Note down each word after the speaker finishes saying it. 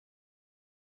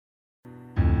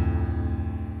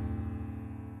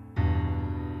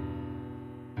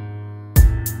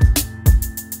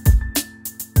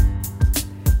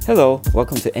Hello,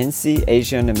 welcome to NC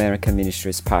Asian American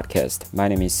Ministries podcast. My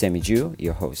name is Sammy Ju,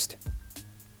 your host.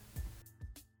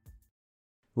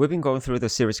 We've been going through the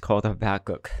series called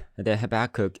Habakkuk. The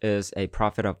Habakkuk is a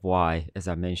prophet of why, as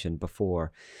I mentioned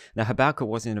before. Now, Habakkuk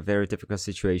was in a very difficult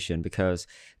situation because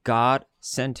God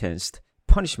sentenced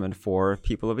punishment for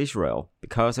people of Israel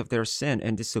because of their sin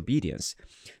and disobedience.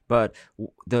 But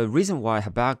the reason why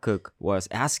Habakkuk was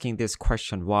asking this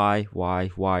question, why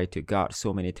to God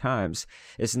so many times,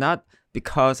 is not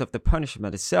because of the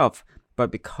punishment itself,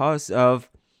 but because of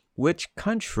which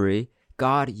country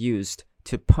God used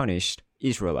to punish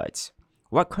Israelites.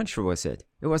 What country was it?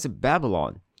 It was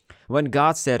Babylon. When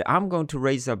God said, I'm going to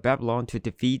raise up Babylon to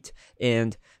defeat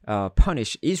and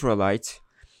punish Israelites,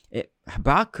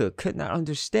 Habakkuk could not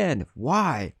understand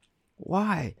why.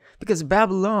 Why? Because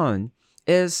Babylon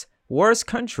is worse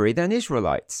country than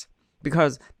Israelites.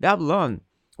 Because Babylon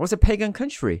was a pagan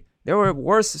country. There were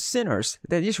worse sinners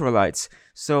than Israelites.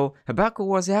 So Habakkuk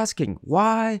was asking,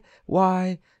 why,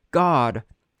 God,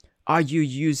 are you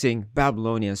using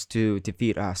Babylonians to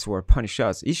defeat us or punish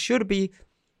us? It should be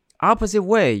opposite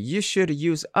way. You should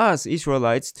use us,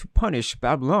 Israelites, to punish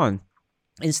Babylon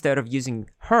instead of using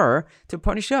her to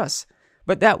punish us.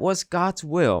 But that was God's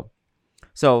will.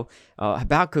 So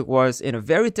Habakkuk was in a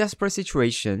very desperate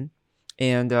situation,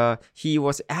 and he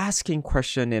was asking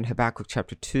question in Habakkuk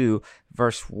chapter 2,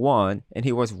 verse 1, and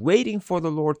he was waiting for the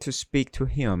Lord to speak to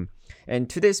him. And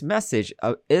today's message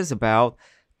is about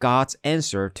God's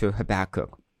answer to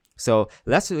Habakkuk. So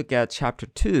let's look at chapter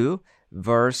 2,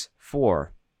 verse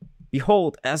 4.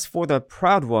 Behold, as for the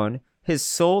proud one, his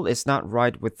soul is not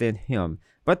right within him,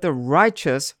 but the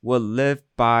righteous will live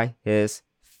by his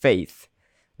faith.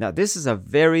 Now, this is a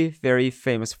very, very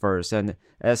famous verse, and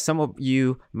as some of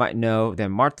you might know, that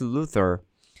Martin Luther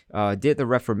did the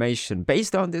Reformation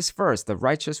based on this verse, the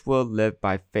righteous will live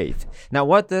by faith. Now,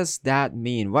 what does that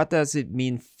mean? What does it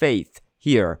mean, faith,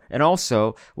 here? And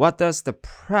also, what does the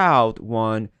proud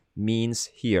one means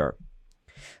here?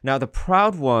 Now, the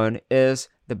proud one is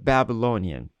the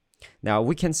Babylonian. Now,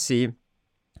 we can see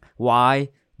why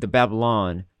the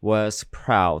Babylon was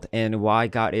proud and why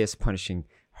God is punishing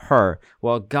her.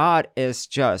 Well, God is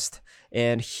just,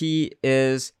 and he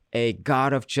is a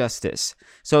God of justice.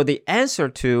 So the answer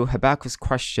to Habakkuk's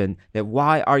question that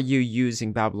why are you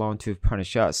using Babylon to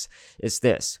punish us is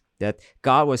this, that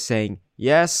God was saying,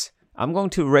 yes, I'm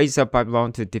going to raise up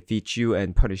Babylon to defeat you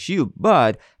and punish you,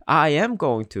 but I am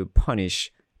going to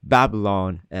punish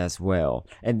Babylon as well.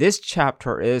 And this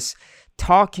chapter is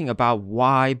talking about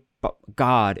why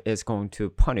God is going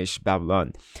to punish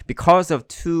Babylon because of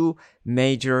two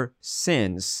major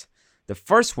sins. The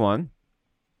first one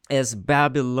is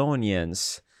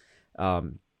Babylonians'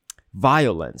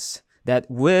 violence, that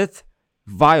with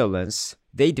violence,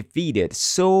 they defeated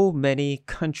so many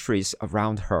countries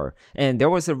around her. And there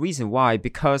was a reason why,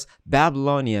 because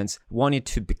Babylonians wanted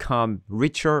to become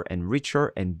richer and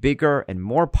richer and bigger and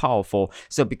more powerful.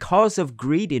 So because of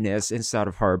greediness inside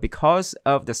of her, because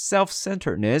of the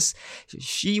self-centeredness,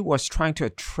 she was trying to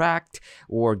attract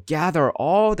or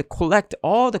collect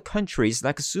all the countries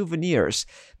like souvenirs.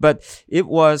 But it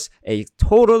was a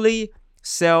totally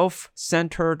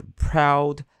self-centered,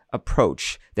 proud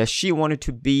approach that she wanted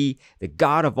to be the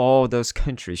God of all those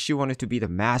countries. She wanted to be the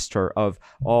master of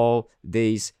all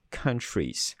these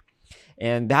countries.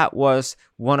 And that was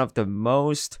one of the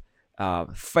most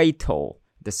fatal,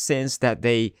 the sins that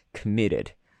they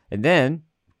committed. And then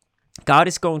God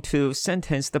is going to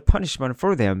sentence the punishment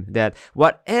for them, that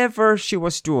whatever she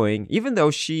was doing, even though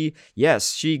she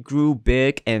grew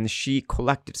big and she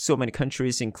collected so many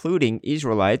countries, including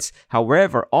Israelites,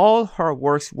 however, all her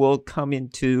works will come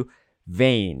into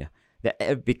vain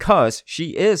because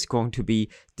she is going to be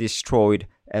destroyed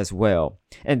as well.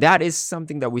 And that is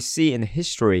something that we see in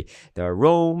history. The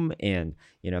Rome and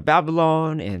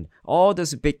Babylon and all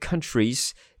those big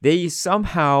countries, they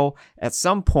somehow, at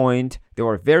some point, they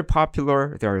were very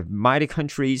popular. They're mighty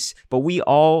countries, but we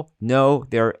all know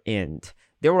their end.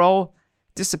 They were all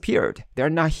disappeared. They're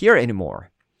not here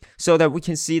anymore. So that we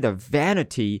can see the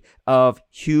vanity of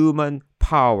human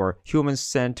power,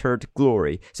 human-centered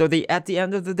glory. So at the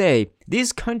end of the day,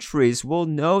 these countries will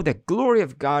know that glory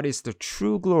of God is the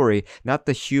true glory, not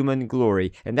the human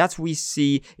glory. And that's what we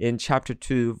see in chapter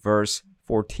 2, verse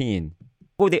 14.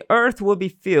 For the earth will be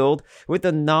filled with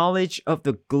the knowledge of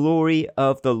the glory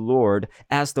of the Lord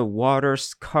as the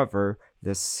waters cover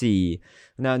the sea.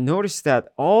 Now notice that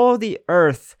all the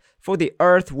earth for the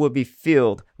earth will be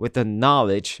filled with the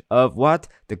knowledge of what?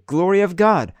 The glory of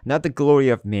God, not the glory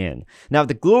of man. Now,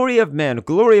 the glory of man, the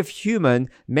glory of human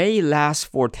may last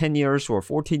for 10 years or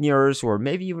 14 years or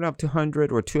maybe even up to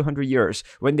 100 or 200 years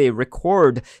when they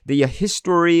record the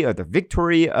history of the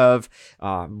victory of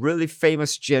really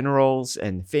famous generals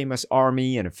and famous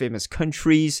army and famous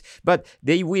countries. But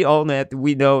we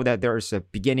know that there is a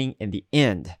beginning and the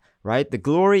end. Right? The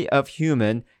glory of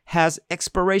human has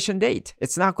expiration date.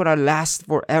 It's not going to last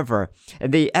forever.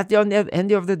 And at the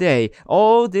end of the day,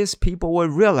 all these people will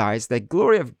realize that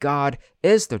glory of God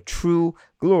is the true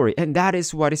glory. And that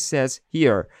is what it says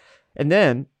here. And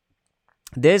then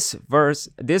this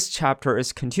chapter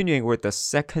is continuing with the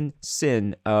second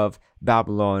sin of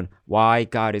Babylon. Why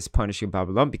God is punishing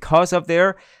Babylon? Because of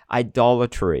their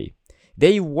idolatry.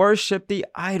 They worship the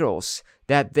idols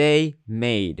that they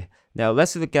made. Now,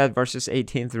 let's look at verses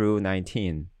 18 through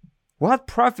 19. What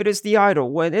profit is the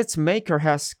idol when its maker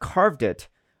has carved it,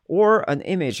 or an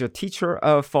image, a teacher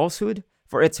of falsehood?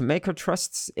 For its maker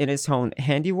trusts in his own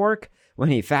handiwork when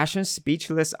he fashions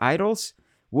speechless idols?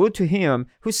 Woe to him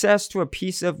who says to a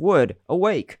piece of wood,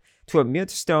 awake, to a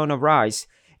mute stone, arise,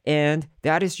 and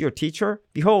that is your teacher?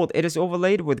 Behold, it is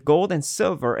overlaid with gold and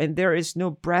silver, and there is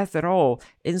no breath at all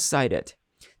inside it.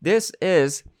 This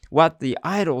is what the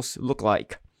idols look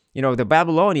like. The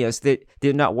Babylonians, they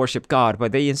did not worship God,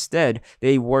 but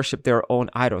they worshiped their own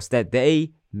idols that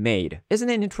they made. Isn't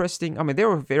it interesting? I mean, they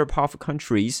were very powerful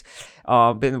countries,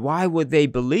 but why would they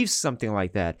believe something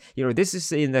like that? This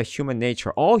is in the human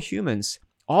nature. All humans,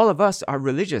 all of us are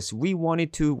religious. We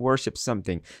wanted to worship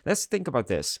something. Let's think about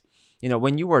this.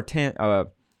 When you were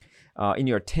in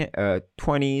your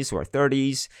 20s or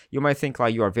 30s, you might think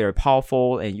like you are very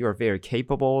powerful and you are very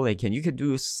capable and you can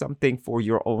do something for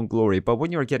your own glory. But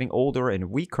when you're getting older and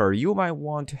weaker, you might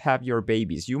want to have your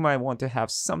babies. You might want to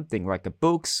have something like a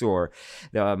books or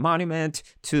the monument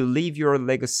to leave your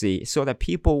legacy so that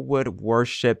people would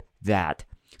worship that.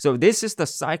 So this is the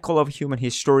cycle of human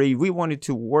history. We wanted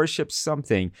to worship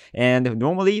something, and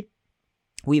normally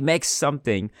we make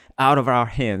something out of our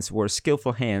hands or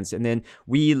skillful hands, and then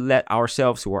we let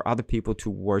ourselves or other people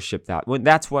to worship that. Well,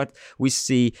 that's what we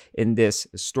see in this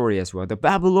story as well. The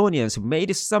Babylonians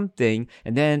made something,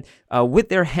 and then with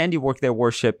their handiwork, they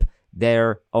worship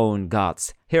their own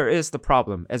gods. Here is the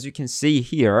problem. As you can see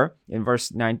here in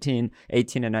verse 18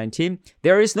 and 19,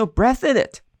 there is no breath in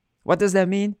it. What does that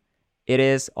mean? It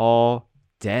is all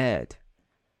dead.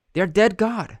 They're dead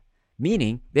God,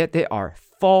 meaning that they are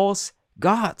false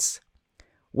gods.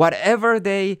 Whatever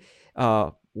they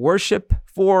worship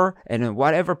for and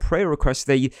whatever prayer requests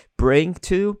they bring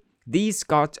to, these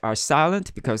gods are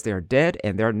silent because they are dead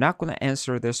and they're not going to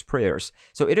answer those prayers.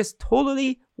 So it is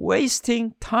totally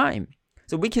wasting time.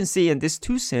 So we can see in these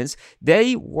two sins,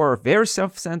 they were very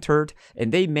self-centered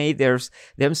and they made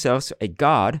themselves a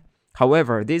god.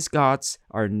 However, these gods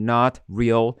are not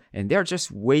real and they're just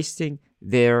wasting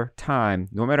their time.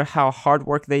 No matter how hard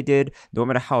work they did, no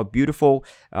matter how beautiful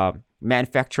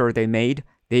manufacture they made,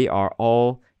 they are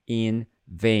all in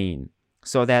vain.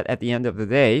 So that at the end of the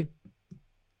day,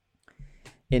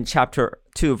 in chapter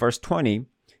 2, verse 20,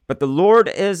 but the Lord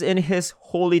is in his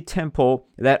holy temple,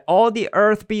 let all the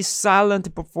earth be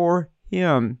silent before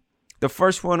him. The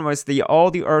first one was all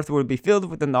the earth will be filled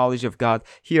with the knowledge of God.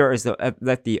 Here is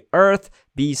let the earth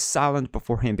be silent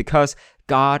before him, because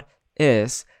God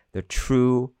is the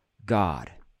true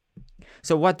God.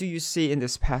 So what do you see in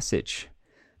this passage?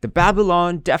 The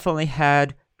Babylon definitely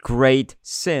had great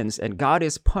sins, and God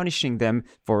is punishing them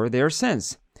for their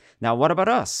sins. Now, what about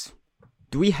us?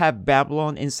 Do we have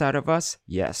Babylon inside of us?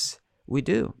 Yes, we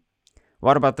do.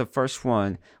 What about the first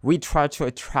one? We try to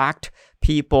attract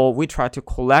people. We try to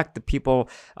collect the people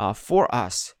for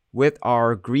us with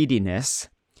our greediness,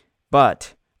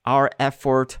 but our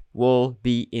effort will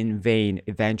be in vain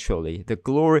eventually. The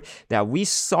glory that we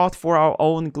sought for our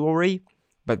own glory,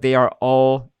 but they are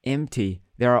all empty.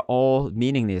 They are all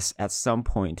meaningless at some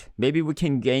point. Maybe we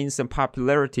can gain some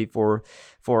popularity for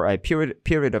a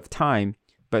period of time,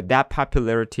 but that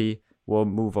popularity will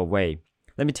move away.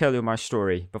 Let me tell you my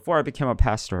story. Before I became a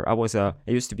pastor, I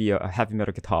used to be a heavy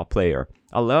metal guitar player.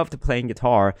 I loved playing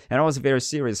guitar, and I was very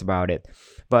serious about it.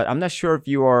 But I'm not sure if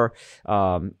you are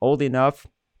old enough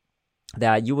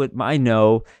that you might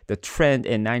know the trend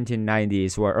in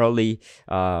 1990s or early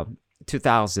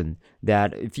 2000,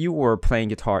 that if you were playing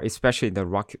guitar, especially the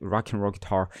rock and roll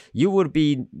guitar, you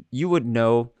would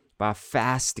know about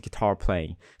fast guitar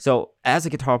playing. So as a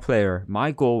guitar player,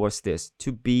 my goal was this: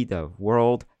 to be the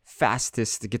world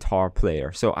fastest guitar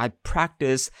player. So I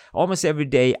practice almost every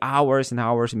day, hours and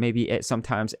hours, maybe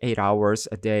sometimes 8 hours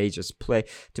a day, just play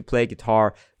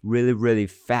guitar really, really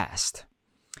fast.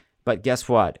 But guess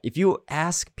what? If you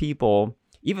ask people,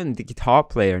 even the guitar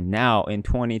player now in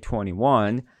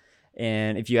 2021,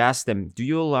 and if you ask them, do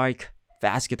you like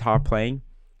fast guitar playing?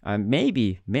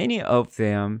 Maybe many of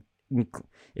them,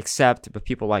 except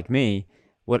people like me,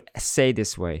 would say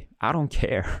this way: I don't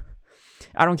care.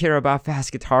 I don't care about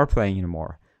fast guitar playing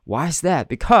anymore. Why is that?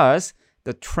 Because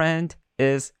the trend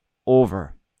is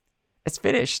over. It's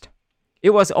finished. It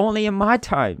was only in my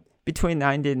time, between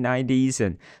 1990s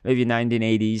and maybe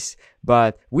 1980s,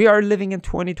 but we are living in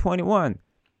 2021.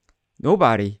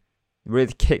 Nobody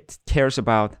really cares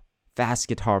about fast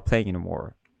guitar playing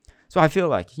anymore. So I feel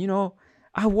like,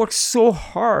 I worked so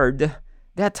hard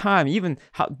that time. Even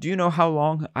do you know how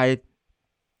long I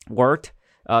worked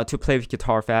to play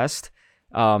guitar fast?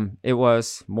 It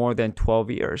was more than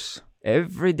 12 years.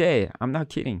 Every day. I'm not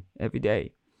kidding. Every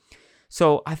day.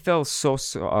 So I felt so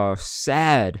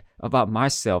sad about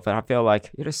myself, and I felt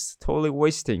like it is totally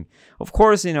wasting. Of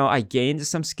course, I gained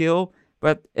some skill,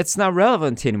 but it's not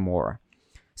relevant anymore.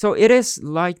 So it is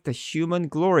like the human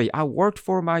glory. I worked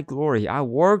for my glory. I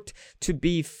worked to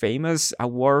be famous. I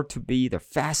worked to be the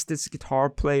fastest guitar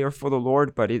player for the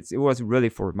Lord, but it was really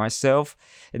for myself.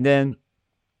 And then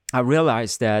I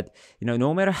realized that,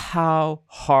 no matter how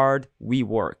hard we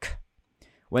work,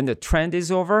 when the trend is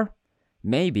over,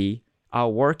 maybe our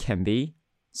work can be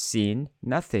seen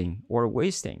nothing or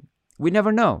wasting. We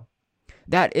never know.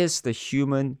 That is the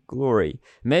human glory.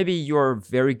 Maybe you're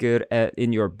very good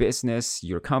in your business,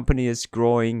 your company is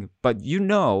growing, but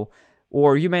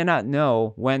or you may not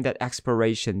know when that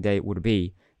expiration date would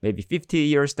be. Maybe 50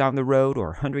 years down the road or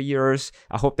 100 years.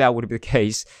 I hope that would be the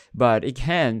case, but it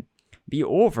can be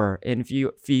over in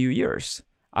few years.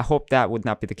 I hope that would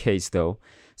not be the case though.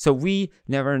 So we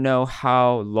never know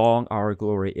how long our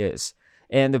glory is.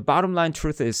 And the bottom line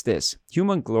truth is this: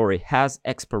 human glory has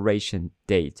expiration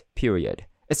date, period.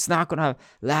 It's not gonna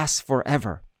last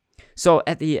forever. So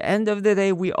at the end of the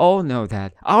day, we all know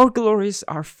that our glories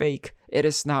are fake. It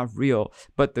is not real.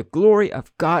 But the glory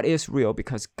of God is real,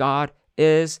 because God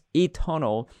is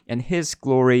eternal and His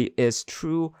glory is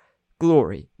true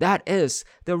glory. That is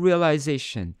the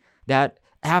realization that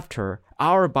after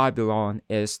our Babylon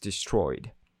is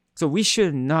destroyed. So we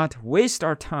should not waste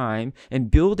our time in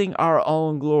building our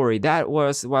own glory. That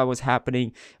was what was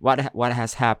happening, what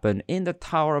has happened in the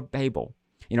Tower of Babel.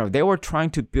 They were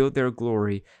trying to build their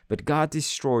glory, but God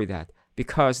destroyed that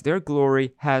because their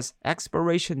glory has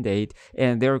expiration date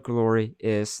and their glory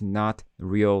is not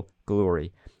real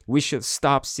glory. We should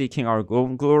stop seeking our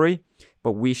own glory,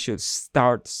 but we should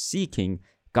start seeking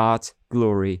God's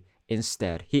glory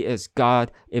instead. He is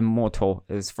God immortal,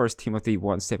 as 1 Timothy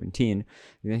 1:17.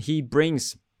 He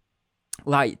brings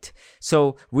light.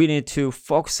 So we need to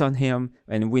focus on Him,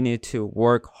 and we need to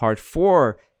work hard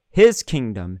for His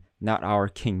kingdom, not our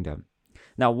kingdom.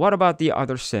 Now, what about the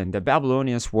other sin? The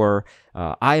Babylonians were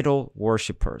idol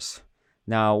worshippers.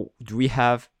 Now, do we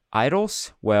have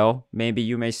idols? Well, maybe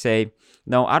you may say,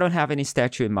 no, I don't have any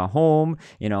statue in my home.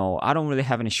 I don't really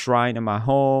have any shrine in my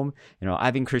home.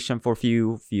 I've been Christian for a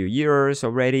few years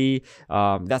already.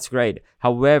 That's great.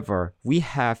 However, we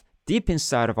have deep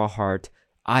inside of our heart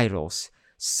idols.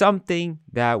 Something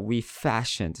that we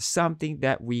fashioned, something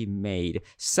that we made,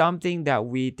 something that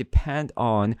we depend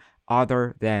on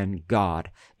other than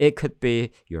God. It could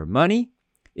be your money.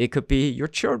 It could be your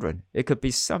children. It could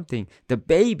be something, the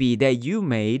baby that you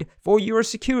made for your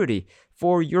security,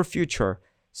 for your future.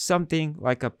 Something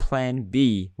like a plan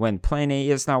B. When plan A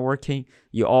is not working,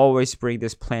 you always bring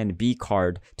this plan B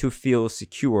card to feel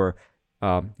secure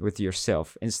with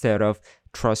yourself instead of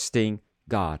trusting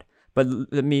God. But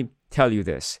let me tell you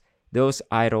this. Those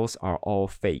idols are all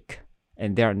fake,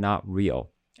 and they're not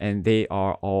real, and they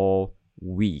are all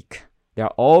weak. They're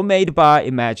all made by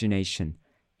imagination,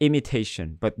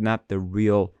 imitation, but not the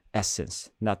real essence,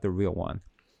 not the real one.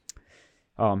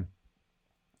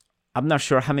 I'm not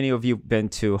sure how many of you have been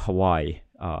to Hawaii,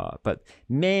 but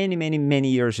many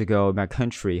years ago in my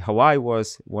country, Hawaii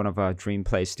was one of our dream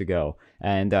place to go.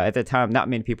 And at the time, not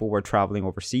many people were traveling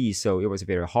overseas, so it was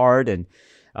very hard. And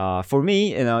for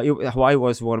me, Hawaii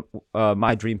was one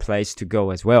my dream place to go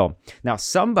as well. Now,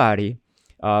 somebody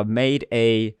made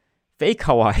a fake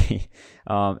Hawaii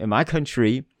in my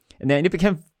country, and then it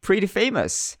became pretty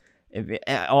famous.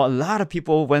 A lot of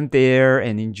people went there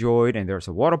and enjoyed, and there's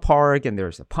a water park and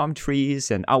there's palm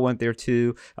trees, and I went there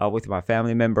too with my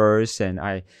family members, and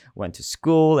I went to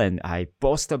school and I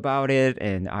boast about it,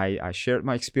 and I shared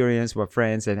my experience with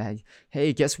friends, and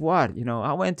hey, guess what?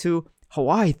 I went to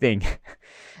Hawaii thing.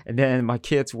 And then my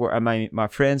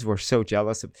friends were so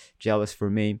jealous for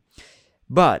me.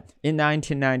 But in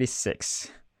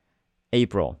 1996,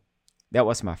 April, that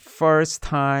was my first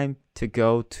time to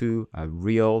go to a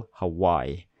real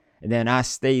Hawaii. And then I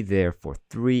stayed there for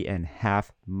 3.5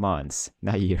 months,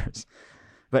 not years.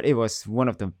 But it was one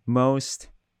of the most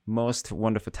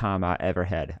wonderful time I ever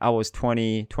had. I was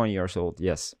 20 years old,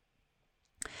 yes.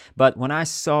 But when I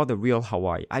saw the real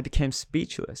Hawaii, I became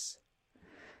speechless.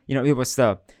 It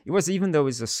was even though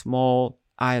it's a small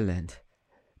island,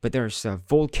 but there's a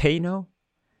volcano,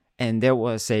 and there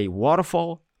was a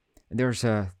waterfall, and there's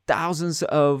thousands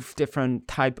of different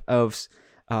type of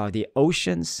the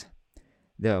oceans,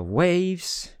 the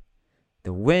waves,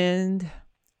 the wind.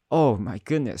 Oh my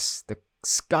goodness, the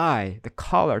sky, the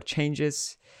color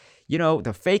changes.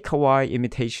 The fake Hawaii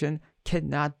imitation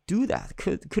cannot do that.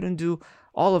 Couldn't do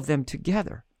all of them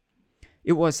together.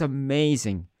 It was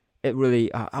amazing. It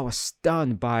really, I was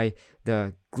stunned by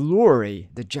the glory,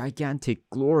 the gigantic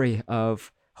glory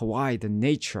of Hawaii, the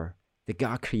nature that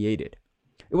God created.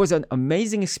 It was an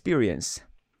amazing experience.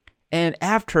 And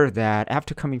after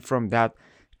coming from that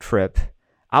trip,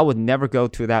 I would never go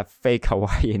to that fake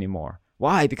Hawaii anymore.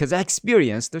 Why? Because I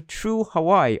experienced the true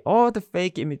Hawaii. All the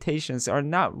fake imitations are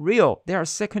not real. They are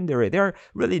secondary. They are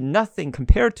really nothing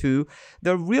compared to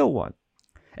the real one.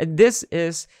 And this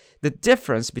is the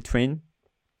difference between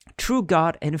true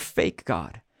God and fake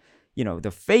God.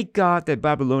 The fake God that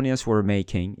Babylonians were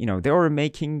making, they were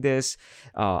making this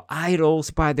idols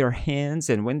by their hands.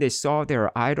 And when they saw their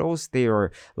idols, they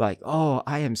were like, oh,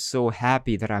 I am so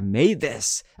happy that I made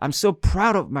this. I'm so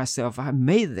proud of myself. I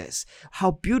made this.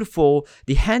 How beautiful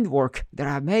the handwork that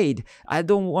I made. I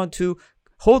don't want to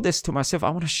hold this to myself. I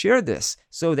want to share this.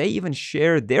 So they even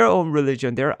share their own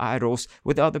religion, their idols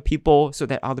with other people, so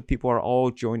that other people are all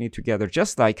joining together.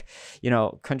 Just like,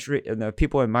 the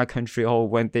people in my country all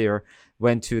went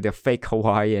to the fake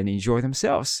Hawaii and enjoy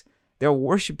themselves. They're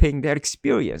worshiping their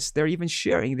experience. They're even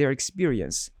sharing their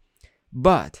experience.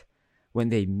 But when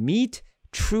they meet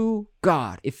true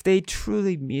God, if they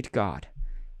truly meet God,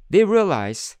 they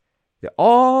realize that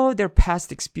all their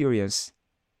past experience,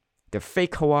 the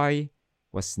fake Hawaii,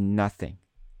 was nothing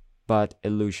but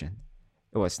illusion.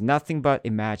 It was nothing but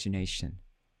imagination,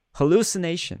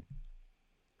 hallucination.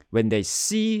 When they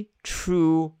see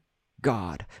true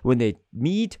God, when they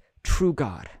meet true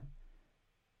God,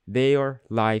 their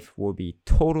life will be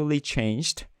totally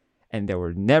changed, and they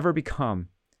will never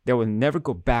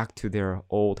go back to their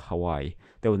old Hawaii.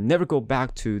 They will never go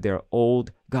back to their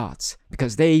old gods,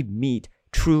 because they meet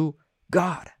true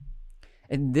God.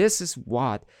 And this is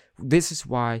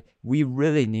why we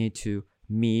really need to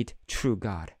meet true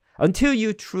God. Until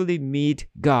you truly meet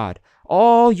God,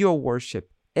 all your worship,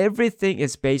 everything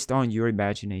is based on your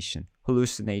imagination,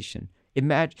 hallucination,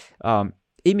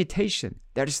 imitation.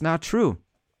 That is not true.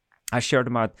 I shared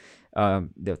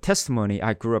the testimony.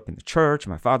 I grew up in the church.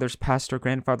 My father's pastor,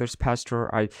 grandfather's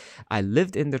pastor. I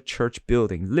lived in the church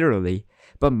building, literally.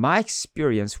 But my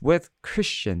experience with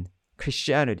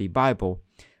Christianity, Bible,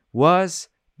 was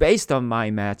based on my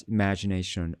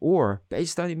imagination or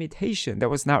based on imitation that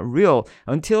was not real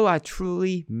until I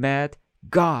truly met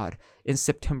God in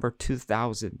September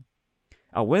 2000.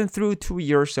 I went through 2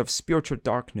 years of spiritual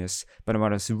darkness, but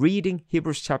when I was reading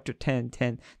Hebrews chapter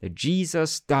 10:10, that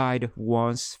Jesus died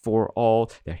once for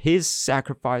all, that his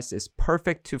sacrifice is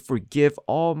perfect to forgive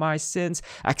all my sins,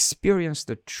 I experienced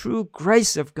the true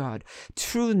grace of God,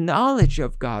 true knowledge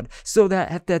of God, so that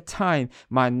at that time,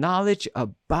 my knowledge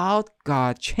about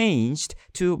God changed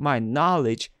to my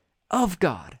knowledge of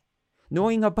God.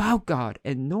 Knowing about God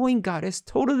and knowing God is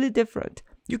totally different.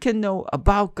 You can know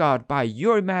about God by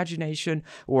your imagination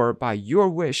or by your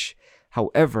wish.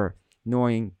 However,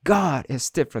 knowing God is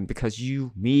different because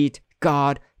you meet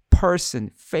God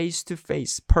person, face to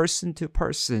face, person to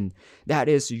person. That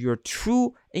is your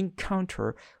true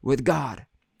encounter with God.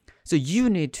 So you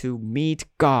need to meet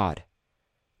God,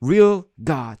 real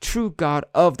God, true God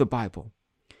of the Bible.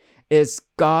 Is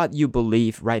God you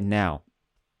believe right now?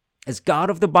 Is God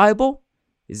of the Bible?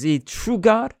 Is he true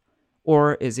God?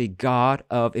 Or is he God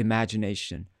of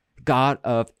imagination, God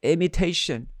of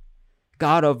imitation,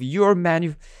 God of your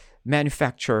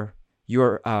manufacture,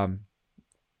 your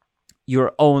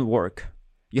own work?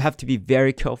 You have to be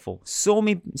very careful. So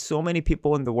many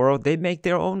people in the world, they make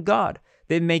their own God.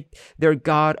 They make their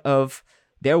God of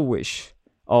their wish.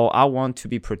 Oh, I want to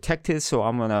be protected, so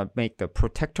I'm gonna make the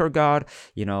protector God.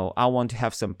 I want to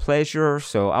have some pleasure,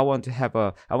 so I want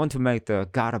to make the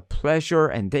God of pleasure,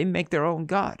 and they make their own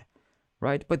God.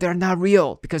 Right? But they're not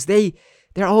real because they're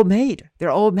all made.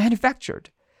 They're all manufactured.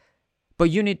 But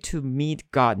you need to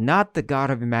meet God, not the God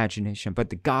of imagination,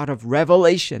 but the God of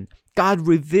revelation. God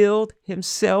revealed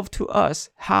himself to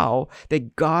us. How?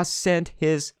 That God sent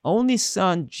his only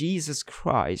son, Jesus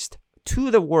Christ, to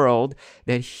the world,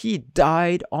 that he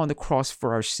died on the cross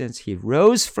for our sins. He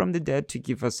rose from the dead to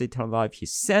give us eternal life. He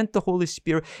sent the Holy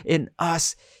Spirit in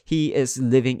us. He is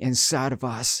living inside of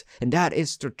us. And that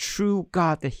is the true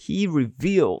God that he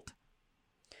revealed.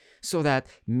 So that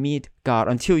meet God,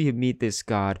 until you meet this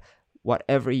God,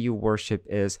 whatever you worship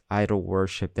is idol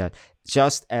worship, that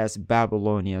just as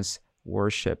Babylonians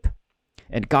worship.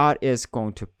 And God is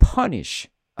going to punish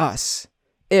us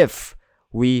if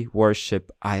we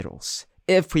worship idols,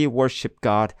 if we worship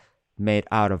God made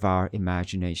out of our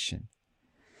imagination.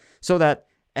 So that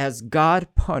as God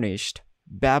punished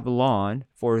Babylon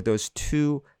for those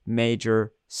two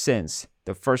major sins,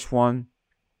 the first one,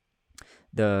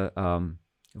 the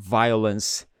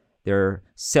violence, their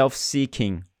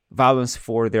self-seeking, violence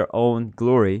for their own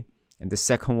glory, and the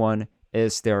second one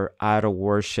is their idol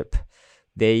worship.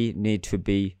 They need to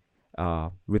be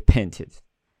repented.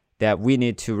 That we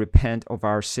need to repent of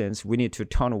our sins. We need to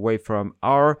turn away from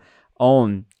our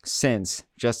own sins,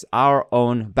 just our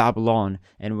own Babylon,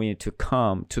 and we need to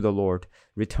come to the Lord,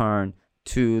 return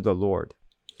to the Lord.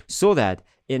 So that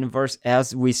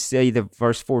as we say the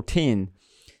verse 14,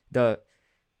 the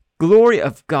glory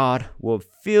of God will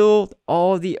fill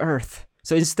all the earth.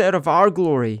 So instead of our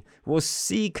glory, we'll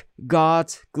seek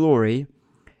God's glory.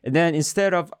 And then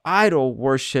instead of idol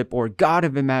worship or God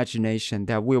of imagination,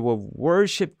 that we will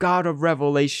worship God of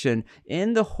revelation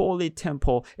in the holy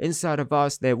temple inside of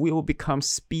us, that we will become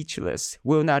speechless.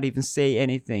 We'll not even say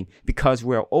anything because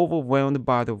we're overwhelmed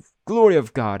by the glory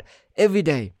of God every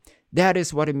day. That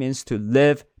is what it means to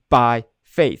live by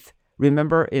faith.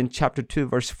 Remember in chapter 2,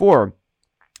 verse 4,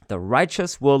 the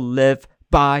righteous will live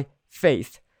by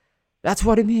faith. That's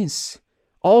what it means.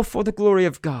 All for the glory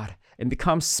of God, and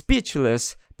become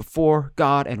speechless before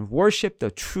God and worship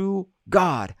the true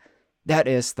God. That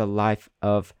is the life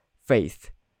of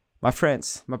faith. My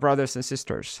friends, my brothers and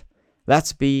sisters,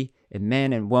 let's be a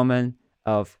man and woman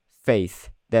of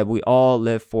faith, that we all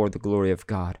live for the glory of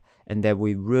God, and that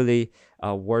we really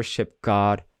worship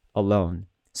God alone.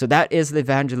 So that is the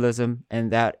evangelism,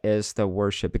 and that is the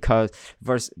worship. Because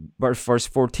verse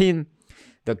 14,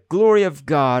 the glory of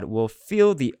God will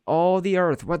fill all the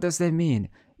earth. What does that mean?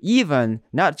 Even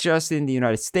not just in the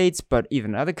United States, but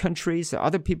even other countries,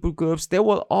 other people groups, they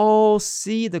will all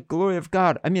see the glory of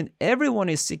God. I mean, everyone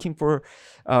is seeking for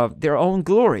their own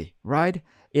glory, right?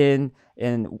 In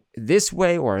this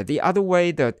way or the other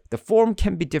way, the form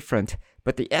can be different,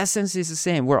 but the essence is the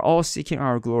same. We're all seeking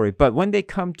our glory. But when they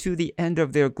come to the end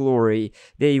of their glory,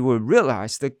 they will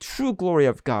realize the true glory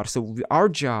of God. So our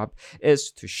job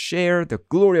is to share the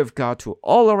glory of God to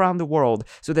all around the world,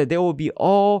 so that they will be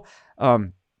all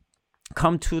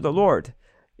come to the Lord.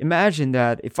 Imagine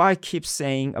that if I keep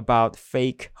saying about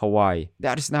fake Hawaii,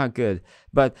 that is not good.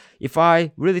 But if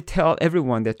I really tell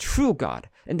everyone the true God,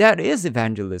 and that is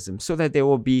evangelism, so that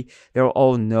they'll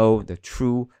all know the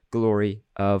true glory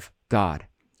of God.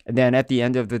 And then at the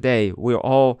end of the day, we'll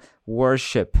all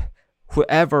worship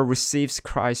whoever receives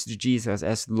Christ Jesus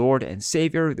as Lord and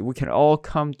Savior. We can all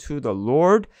come to the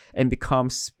Lord and become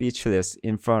speechless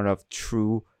in front of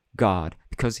true God,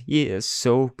 because He is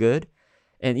so good.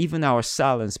 And even our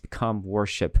silence become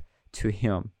worship to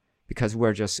Him, because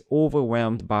we're just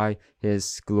overwhelmed by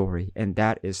His glory. And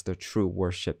that is the true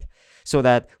worship. So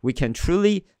that we can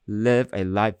truly live a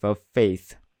life of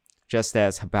faith, just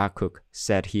as Habakkuk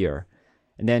said here.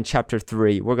 And then chapter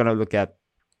 3, we're going to look at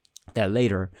that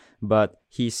later. But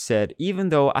he said, even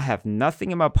though I have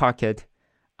nothing in my pocket,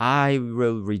 I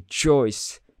will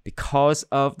rejoice because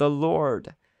of the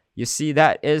Lord. You see,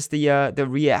 that is the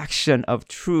reaction of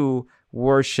true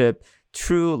worship,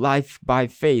 true life by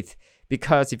faith.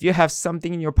 Because if you have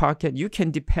something in your pocket, you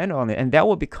can depend on it, and that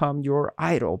will become your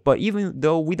idol. But even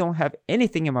though we don't have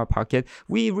anything in our pocket,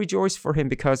 we rejoice for Him,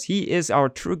 because He is our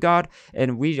true God,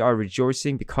 and we are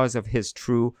rejoicing because of His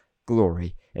true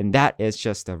glory. And that is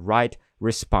just the right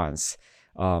response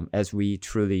as we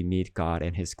truly meet God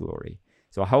and His glory.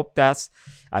 So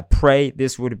I pray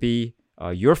this would be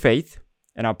your faith,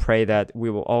 and I pray that we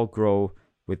will all grow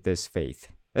with this faith.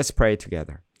 Let's pray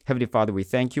together. Heavenly Father, we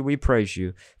thank You, we praise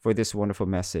You for this wonderful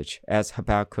message. As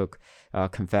Habakkuk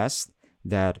confessed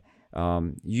that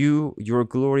Your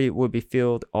glory will be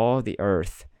filled all the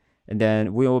earth, and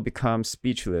then we will become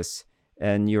speechless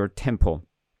in Your temple.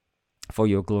 for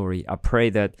your glory. I pray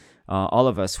that all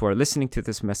of us who are listening to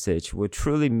this message will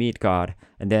truly meet God,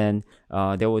 and then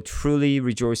they will truly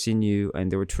rejoice in you,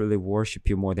 and they will truly worship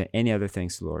you more than any other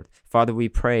things, Lord. Father, we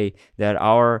pray that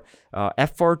our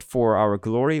effort for our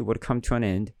glory would come to an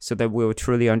end, so that we will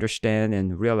truly understand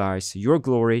and realize your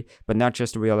glory, but not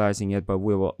just realizing it, but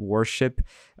we will worship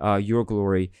your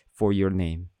glory for your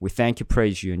name. We thank you,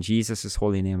 praise you. In Jesus'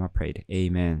 holy name I prayed.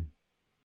 Amen.